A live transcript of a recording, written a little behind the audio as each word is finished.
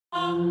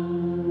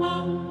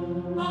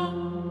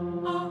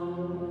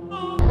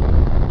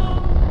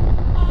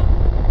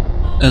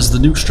As the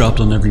nukes dropped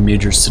on every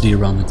major city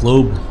around the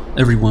globe,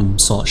 everyone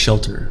sought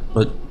shelter,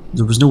 but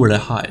there was nowhere to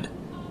hide.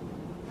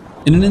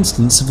 In an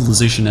instant,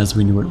 civilization as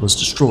we knew it was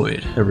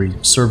destroyed. Every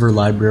server,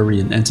 library,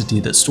 and entity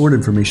that stored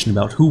information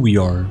about who we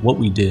are, what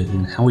we did,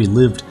 and how we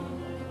lived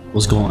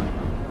was gone.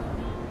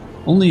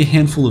 Only a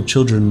handful of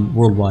children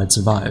worldwide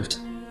survived,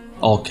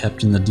 all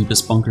kept in the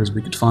deepest bunkers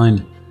we could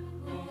find.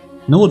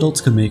 No adults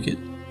could make it.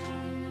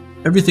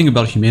 Everything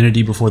about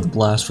humanity before the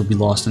blast would be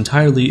lost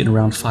entirely in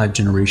around 5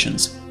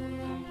 generations.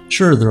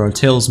 Sure, there are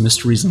tales,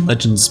 mysteries, and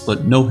legends,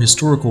 but no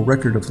historical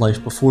record of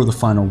life before the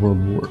final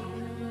World War.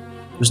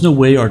 There's no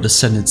way our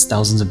descendants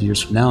thousands of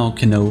years from now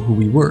can know who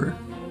we were.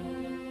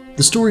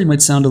 The story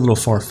might sound a little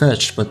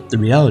far-fetched, but the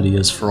reality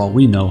is, for all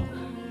we know,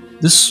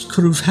 this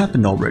could have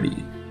happened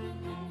already.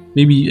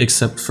 Maybe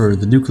except for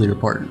the nuclear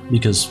part,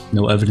 because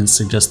no evidence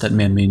suggests that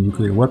man-made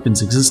nuclear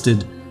weapons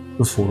existed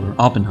before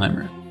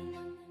Oppenheimer.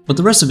 But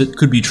the rest of it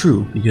could be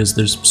true, because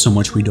there's so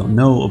much we don't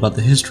know about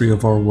the history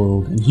of our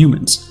world and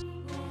humans.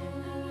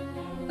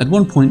 At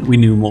one point we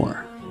knew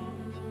more,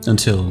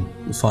 until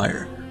the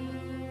fire.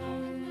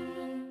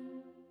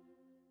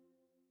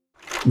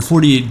 In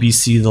 48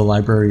 BC, the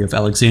Library of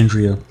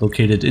Alexandria,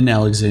 located in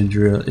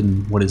Alexandria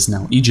in what is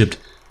now Egypt,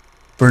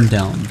 burned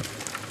down.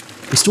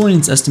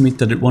 Historians estimate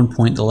that at one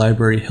point the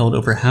library held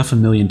over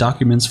 500,000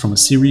 documents from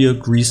Assyria,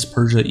 Greece,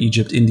 Persia,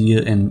 Egypt,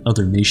 India, and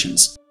other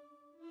nations.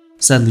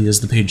 Sadly,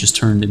 as the pages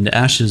turned into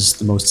ashes,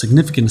 the most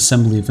significant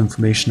assembly of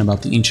information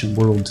about the ancient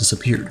world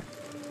disappeared.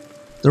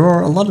 There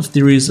are a lot of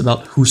theories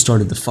about who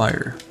started the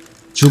fire.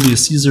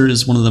 Julius Caesar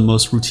is one of the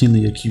most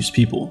routinely accused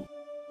people.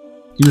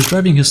 He was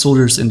driving his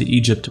soldiers into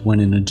Egypt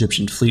when an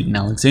Egyptian fleet in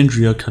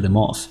Alexandria cut him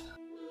off.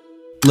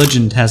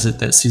 Legend has it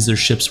that Caesar's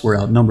ships were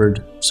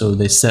outnumbered, so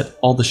they set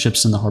all the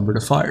ships in the harbor to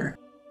fire.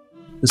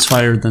 This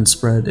fire then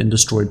spread and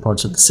destroyed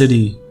parts of the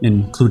city,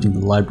 including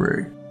the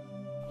library.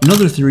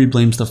 Another theory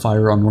blames the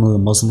fire on one of the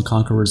Muslim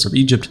conquerors of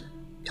Egypt,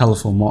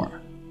 Caliph Omar.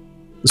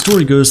 The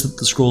story goes that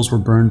the scrolls were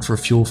burned for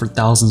fuel for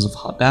thousands of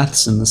hot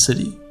baths in the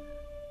city.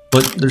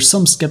 But there's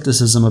some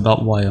skepticism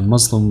about why a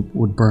Muslim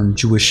would burn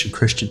Jewish and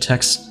Christian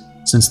texts,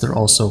 since they're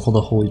also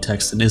the holy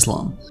texts in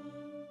Islam.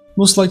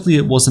 Most likely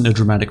it wasn't a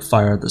dramatic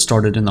fire that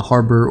started in the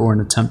harbor or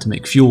an attempt to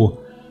make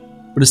fuel,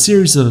 but a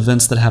series of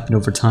events that happened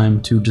over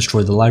time to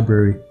destroy the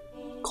library,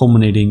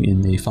 culminating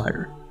in a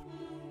fire.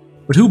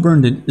 But who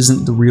burned it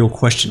isn't the real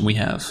question we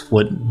have.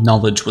 What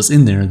knowledge was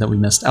in there that we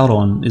missed out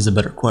on is a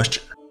better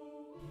question.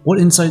 What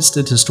insights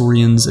did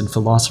historians and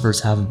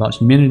philosophers have about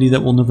humanity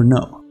that we'll never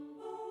know?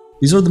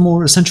 These are the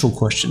more essential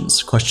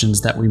questions,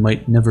 questions that we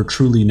might never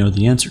truly know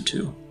the answer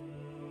to.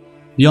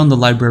 Beyond the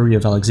Library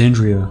of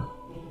Alexandria,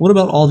 what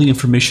about all the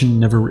information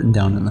never written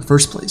down in the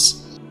first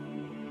place?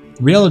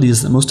 The reality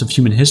is that most of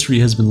human history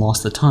has been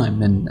lost to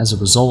time, and as a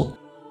result,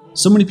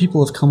 so many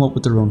people have come up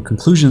with their own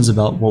conclusions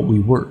about what we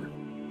were.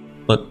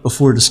 But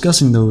before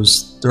discussing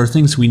those, there are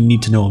things we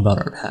need to know about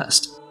our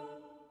past.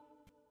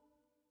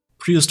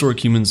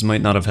 Prehistoric humans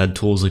might not have had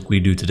tools like we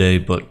do today,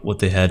 but what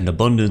they had in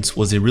abundance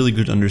was a really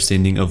good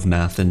understanding of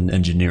math and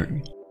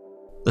engineering.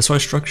 That's why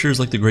structures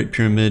like the Great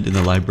Pyramid and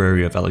the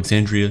Library of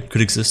Alexandria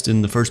could exist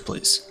in the first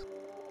place.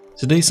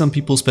 Today, some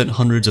people spent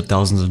hundreds of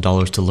thousands of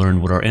dollars to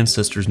learn what our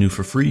ancestors knew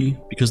for free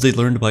because they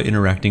learned by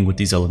interacting with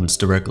these elements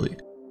directly.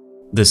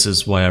 This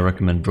is why I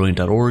recommend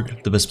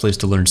Brilliant.org, the best place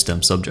to learn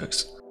STEM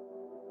subjects.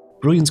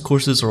 Brilliant's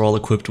courses are all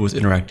equipped with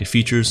interactive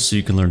features so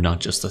you can learn not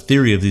just the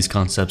theory of these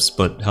concepts,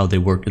 but how they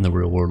work in the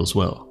real world as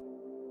well.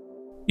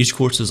 Each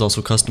course is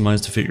also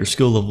customized to fit your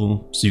skill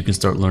level, so you can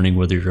start learning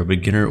whether you're a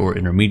beginner or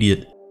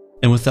intermediate,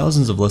 and with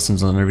thousands of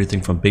lessons on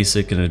everything from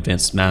basic and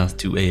advanced math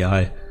to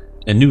AI,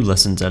 and new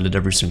lessons added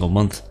every single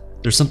month,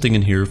 there's something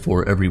in here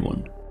for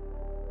everyone.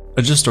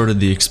 I just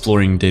started the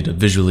Exploring Data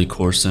Visually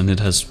course, and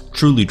it has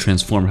truly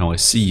transformed how I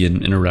see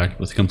and interact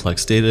with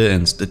complex data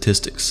and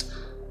statistics.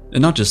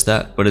 And not just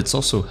that, but it's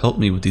also helped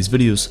me with these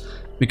videos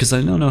because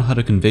I now know how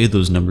to convey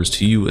those numbers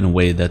to you in a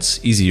way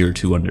that's easier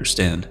to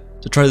understand.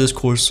 To try this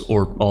course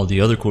or all the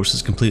other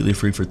courses completely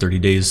free for 30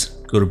 days,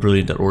 go to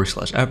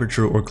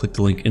brilliant.org/aperture or click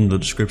the link in the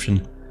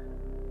description.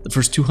 The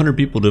first 200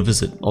 people to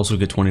visit also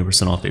get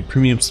 20% off a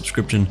premium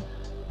subscription,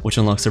 which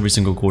unlocks every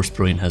single course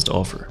Brilliant has to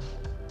offer.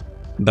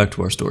 Back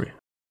to our story.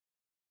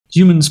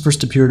 Humans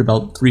first appeared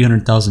about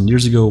 300,000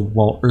 years ago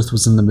while Earth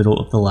was in the middle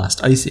of the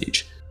last ice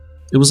age.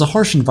 It was a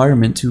harsh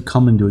environment to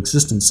come into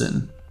existence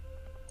in.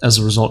 As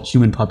a result,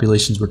 human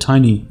populations were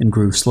tiny and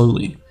grew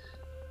slowly.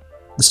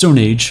 The Stone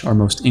Age, our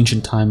most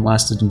ancient time,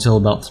 lasted until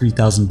about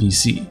 3000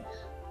 BC.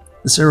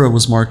 This era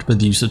was marked by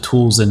the use of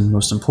tools and,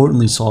 most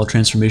importantly, saw a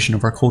transformation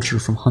of our culture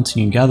from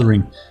hunting and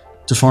gathering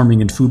to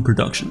farming and food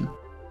production.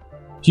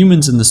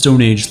 Humans in the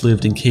Stone Age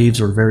lived in caves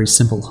or very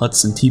simple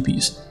huts and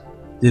teepees.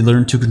 They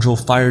learned to control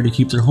fire to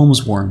keep their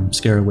homes warm,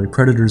 scare away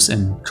predators,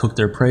 and cook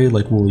their prey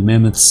like woolly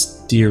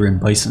mammoths, deer, and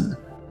bison.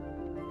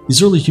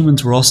 These early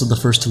humans were also the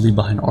first to leave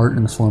behind art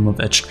in the form of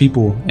etched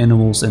people,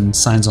 animals, and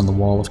signs on the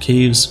wall of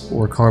caves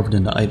or carved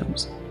into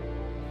items.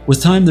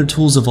 With time, their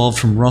tools evolved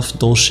from rough,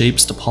 dull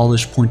shapes to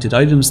polished, pointed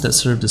items that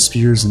served as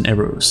spears and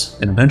arrows,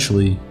 and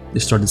eventually, they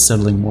started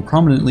settling more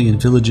prominently in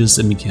villages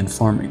and began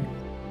farming.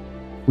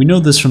 We know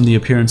this from the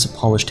appearance of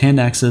polished hand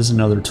axes and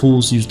other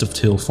tools used to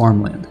till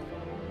farmland.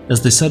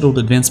 As they settled,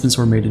 advancements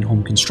were made in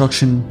home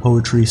construction,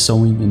 poetry,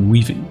 sewing, and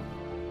weaving.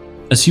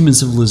 As human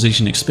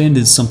civilization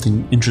expanded,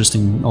 something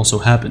interesting also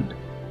happened.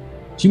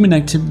 Human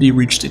activity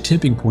reached a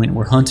tipping point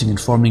where hunting and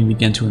farming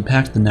began to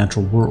impact the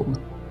natural world.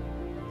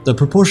 The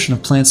proportion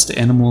of plants to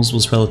animals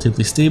was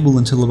relatively stable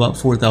until about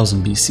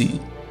 4000 BC.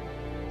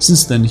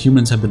 Since then,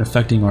 humans have been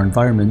affecting our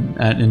environment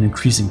at an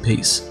increasing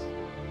pace.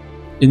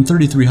 In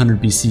 3300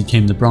 BC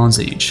came the Bronze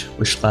Age,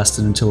 which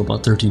lasted until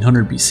about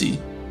 1300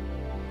 BC.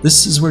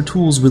 This is where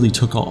tools really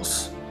took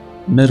off.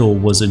 Metal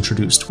was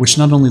introduced, which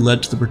not only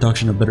led to the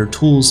production of better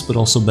tools, but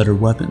also better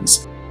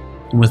weapons.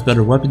 And with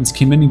better weapons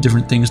came many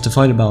different things to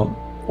fight about: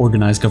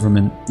 organized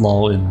government,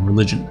 law, and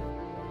religion.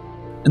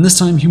 And this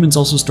time, humans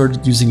also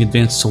started using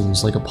advanced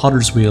tools like a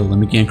potter's wheel and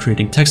began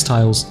creating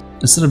textiles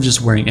instead of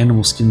just wearing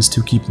animal skins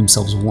to keep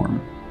themselves warm.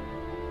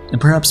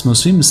 And perhaps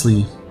most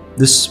famously,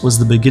 this was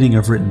the beginning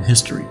of written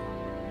history.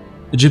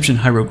 Egyptian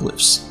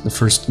hieroglyphs, the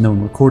first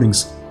known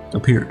recordings,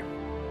 appeared.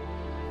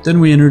 Then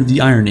we entered the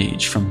Iron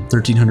Age from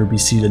 1300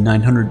 BC to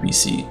 900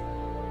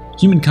 BC.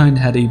 Humankind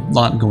had a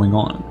lot going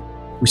on.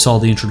 We saw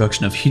the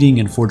introduction of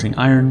heating and forging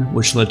iron,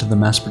 which led to the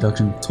mass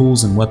production of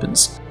tools and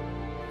weapons.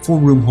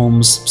 4-room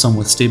homes, some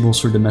with stables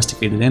for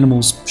domesticated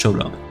animals,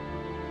 showed up.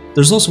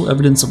 There's also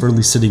evidence of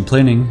early city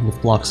planning,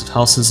 with blocks of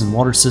houses and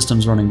water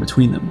systems running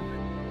between them.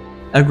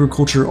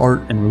 Agriculture,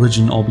 art, and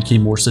religion all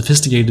became more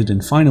sophisticated,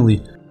 and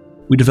finally,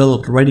 we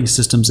developed writing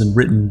systems and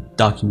written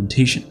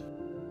documentation.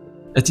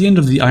 At the end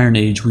of the Iron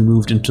Age, we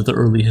moved into the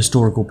early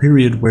historical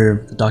period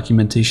where the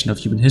documentation of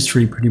human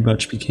history pretty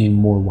much became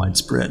more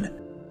widespread.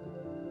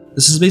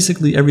 This is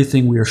basically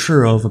everything we are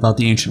sure of about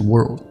the ancient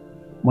world,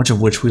 much of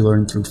which we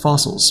learned through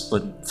fossils,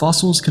 but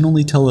fossils can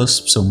only tell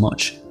us so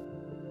much.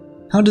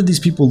 How did these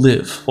people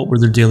live? What were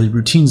their daily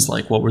routines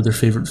like? What were their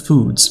favorite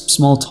foods?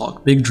 Small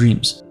talk, big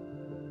dreams?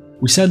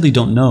 We sadly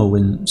don't know,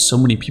 and so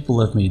many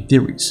people have made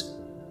theories.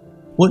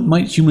 What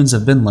might humans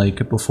have been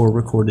like before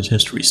recorded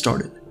history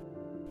started?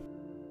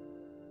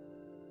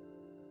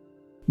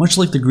 Much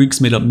like the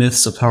Greeks made up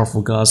myths of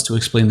powerful gods to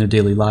explain their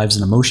daily lives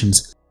and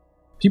emotions,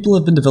 people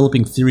have been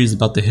developing theories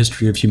about the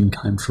history of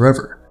humankind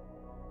forever.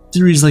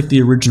 Theories like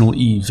the original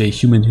Eve, a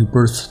human who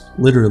birthed,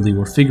 literally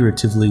or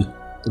figuratively,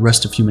 the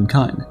rest of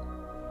humankind.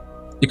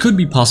 It could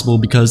be possible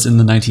because in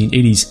the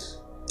 1980s,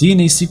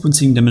 DNA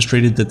sequencing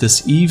demonstrated that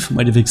this Eve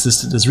might have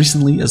existed as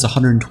recently as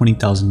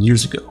 120,000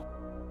 years ago.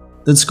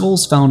 Then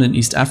skulls found in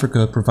East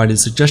Africa provided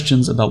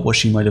suggestions about what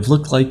she might have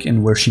looked like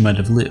and where she might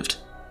have lived.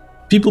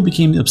 People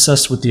became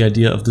obsessed with the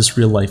idea of this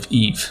real-life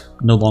Eve,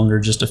 no longer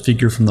just a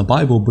figure from the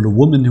Bible, but a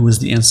woman who was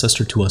the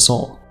ancestor to us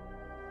all.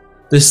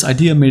 This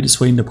idea made its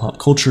way into pop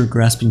culture,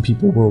 grasping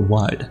people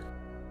worldwide.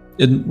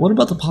 And what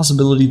about the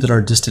possibility that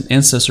our distant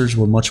ancestors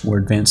were much more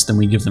advanced than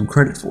we give them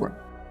credit for?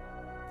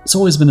 It's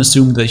always been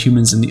assumed that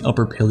humans in the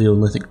Upper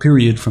Paleolithic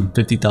period from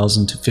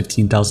 50,000 to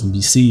 15,000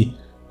 BC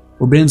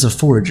were bands of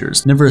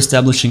foragers, never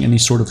establishing any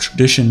sort of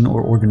tradition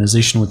or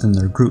organization within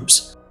their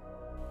groups.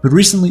 But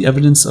recently,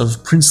 evidence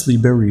of princely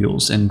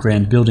burials and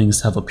grand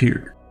buildings have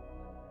appeared.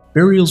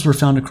 Burials were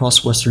found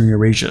across Western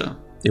Eurasia.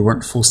 They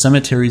weren't full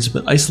cemeteries,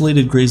 but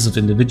isolated graves of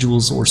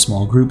individuals or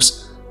small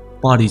groups,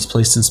 bodies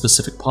placed in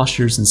specific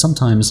postures and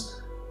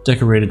sometimes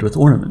decorated with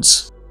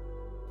ornaments.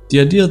 The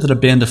idea that a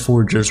band of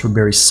foragers would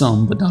bury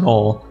some, but not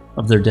all,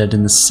 of their dead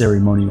in this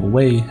ceremonial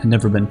way had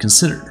never been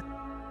considered.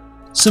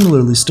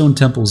 Similarly, stone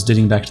temples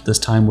dating back to this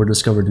time were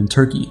discovered in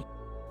Turkey,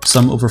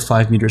 some over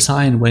 5 meters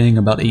high and weighing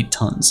about 8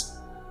 tons.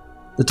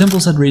 The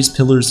temples had raised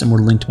pillars and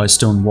were linked by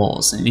stone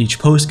walls, and each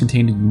post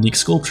contained a unique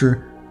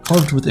sculpture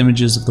carved with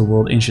images of the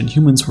world ancient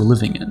humans were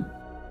living in.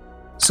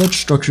 Such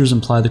structures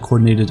imply the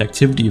coordinated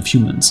activity of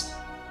humans.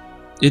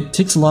 It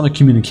takes a lot of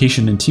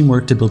communication and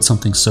teamwork to build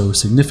something so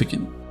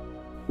significant.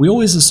 We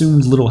always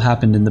assumed little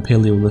happened in the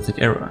Paleolithic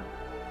era,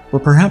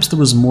 but perhaps there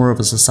was more of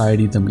a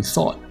society than we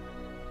thought.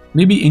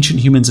 Maybe ancient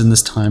humans in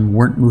this time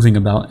weren't moving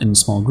about in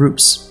small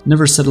groups,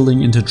 never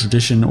settling into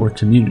tradition or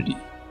community.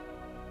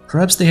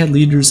 Perhaps they had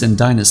leaders and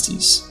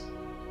dynasties.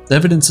 The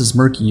evidence is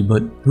murky,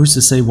 but who's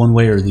to say one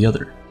way or the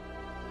other?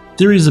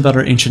 Theories about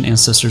our ancient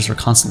ancestors are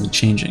constantly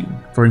changing.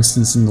 For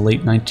instance, in the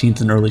late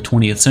 19th and early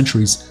 20th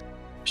centuries,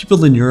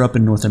 people in Europe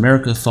and North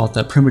America thought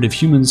that primitive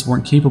humans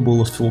weren't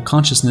capable of full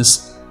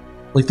consciousness,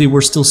 like they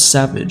were still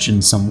savage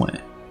in some way.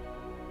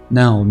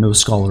 Now, no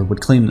scholar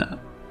would claim that.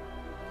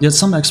 Yet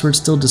some experts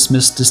still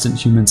dismiss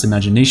distant humans'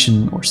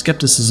 imagination or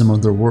skepticism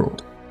of their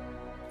world.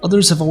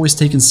 Others have always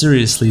taken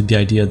seriously the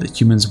idea that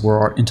humans were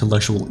our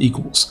intellectual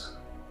equals.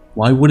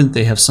 Why wouldn't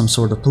they have some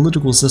sort of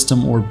political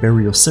system or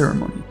burial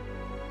ceremony?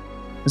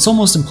 It's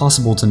almost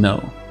impossible to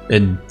know,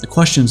 and the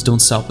questions don't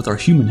stop with our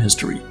human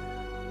history.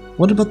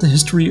 What about the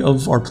history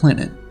of our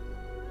planet?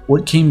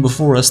 What came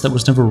before us that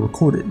was never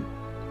recorded?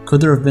 Could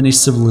there have been a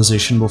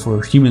civilization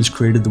before humans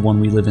created the one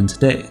we live in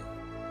today?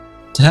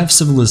 To have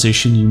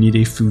civilization, you need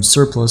a food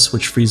surplus,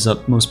 which frees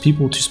up most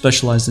people to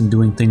specialize in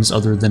doing things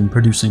other than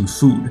producing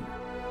food.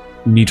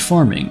 You need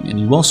farming, and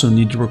you also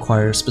need to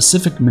require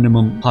specific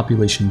minimum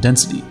population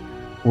density,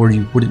 or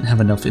you wouldn't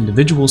have enough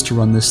individuals to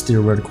run this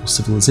theoretical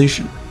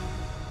civilization.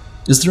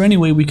 Is there any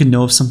way we can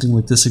know if something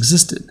like this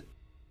existed?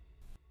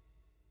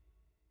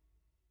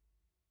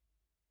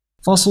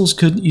 Fossils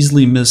could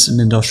easily miss an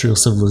industrial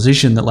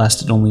civilization that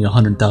lasted only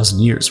 100,000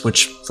 years,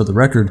 which, for the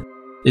record,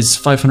 is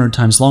 500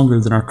 times longer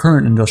than our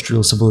current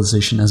industrial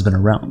civilization has been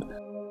around.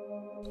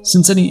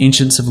 Since any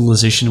ancient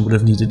civilization would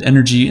have needed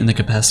energy and the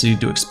capacity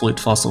to exploit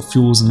fossil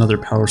fuels and other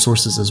power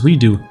sources as we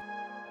do,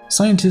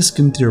 scientists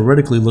can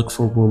theoretically look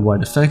for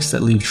worldwide effects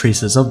that leave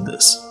traces of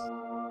this.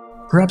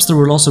 Perhaps there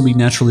would also be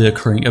naturally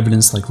occurring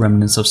evidence like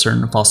remnants of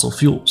certain fossil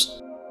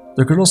fuels.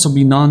 There could also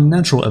be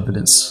non-natural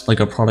evidence, like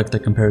a product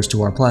that compares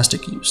to our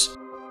plastic use.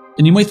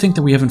 And you might think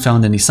that we haven't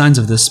found any signs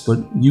of this, but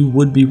you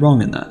would be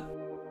wrong in that.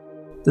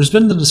 There's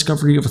been the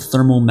discovery of a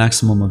thermal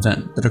maximum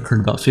event that occurred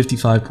about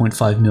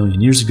 55.5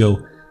 million years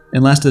ago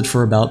and lasted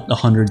for about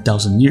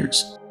 100,000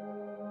 years.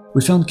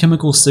 We found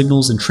chemical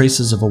signals and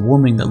traces of a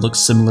warming that looks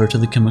similar to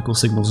the chemical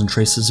signals and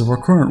traces of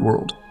our current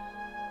world.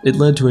 It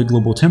led to a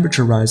global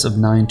temperature rise of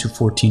 9 to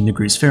 14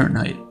 degrees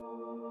Fahrenheit.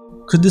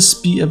 Could this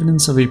be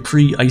evidence of a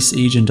pre-Ice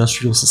Age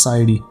industrial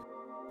society?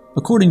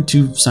 According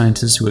to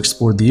scientists who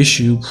explored the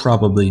issue,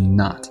 probably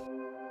not.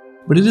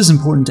 But it is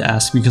important to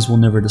ask because we'll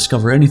never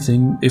discover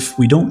anything if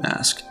we don't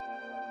ask.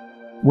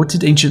 What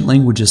did ancient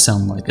languages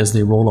sound like as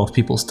they rolled off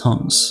people's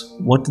tongues?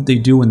 What did they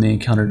do when they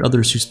encountered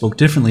others who spoke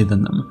differently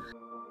than them?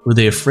 Were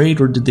they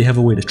afraid, or did they have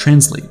a way to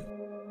translate?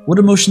 What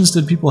emotions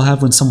did people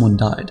have when someone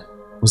died?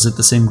 Was it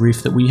the same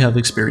grief that we have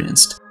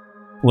experienced?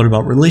 What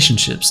about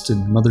relationships?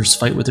 Did mothers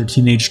fight with their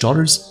teenage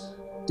daughters?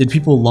 Did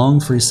people long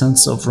for a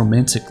sense of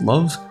romantic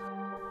love?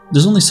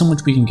 There's only so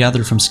much we can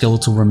gather from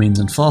skeletal remains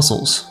and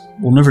fossils.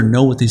 We'll never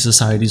know what these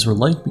societies were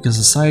like because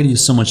society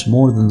is so much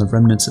more than the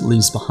remnants it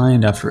leaves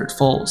behind after it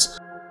falls.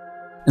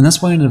 And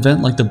that's why an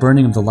event like the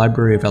burning of the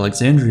Library of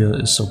Alexandria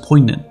is so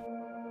poignant.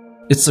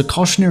 It's a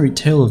cautionary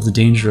tale of the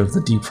danger of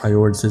the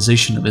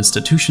deprioritization of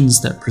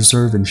institutions that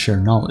preserve and share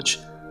knowledge.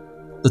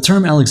 The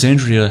term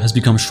Alexandria has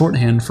become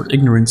shorthand for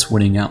ignorance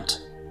winning out.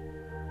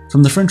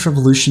 From the French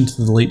Revolution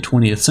to the late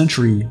 20th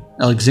century,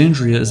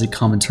 Alexandria is a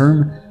common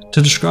term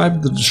to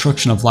describe the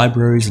destruction of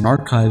libraries and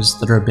archives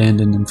that are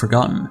abandoned and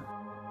forgotten.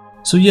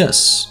 So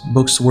yes,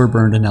 books were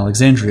burned in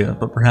Alexandria,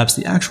 but perhaps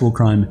the actual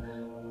crime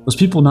was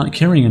people not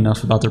caring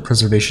enough about their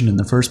preservation in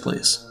the first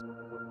place.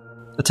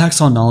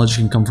 Attacks on knowledge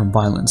can come from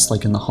violence,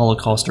 like in the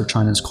Holocaust or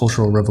China's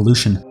Cultural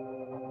Revolution,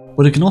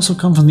 but it can also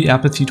come from the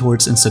apathy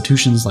towards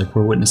institutions like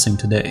we're witnessing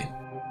today.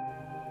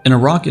 In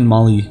Iraq and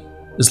Mali,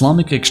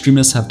 Islamic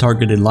extremists have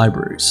targeted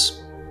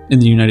libraries. In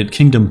the United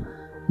Kingdom,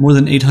 more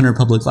than 800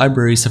 public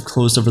libraries have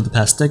closed over the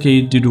past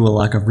decade due to a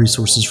lack of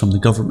resources from the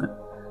government.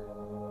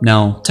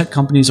 Now, tech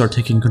companies are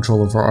taking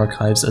control of our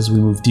archives as we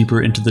move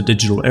deeper into the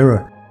digital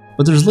era,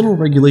 but there's little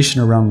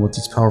regulation around what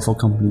these powerful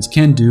companies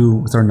can do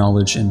with our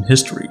knowledge and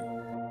history.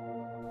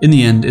 In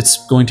the end,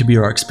 it's going to be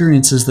our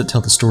experiences that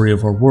tell the story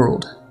of our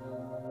world.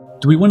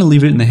 Do we want to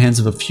leave it in the hands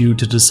of a few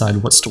to decide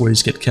what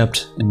stories get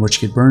kept and which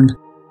get burned?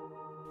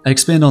 I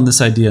expand on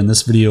this idea in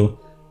this video.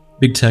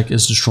 Big Tech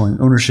is destroying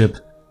ownership.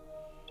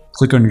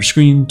 Click on your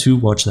screen to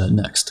watch that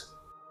next.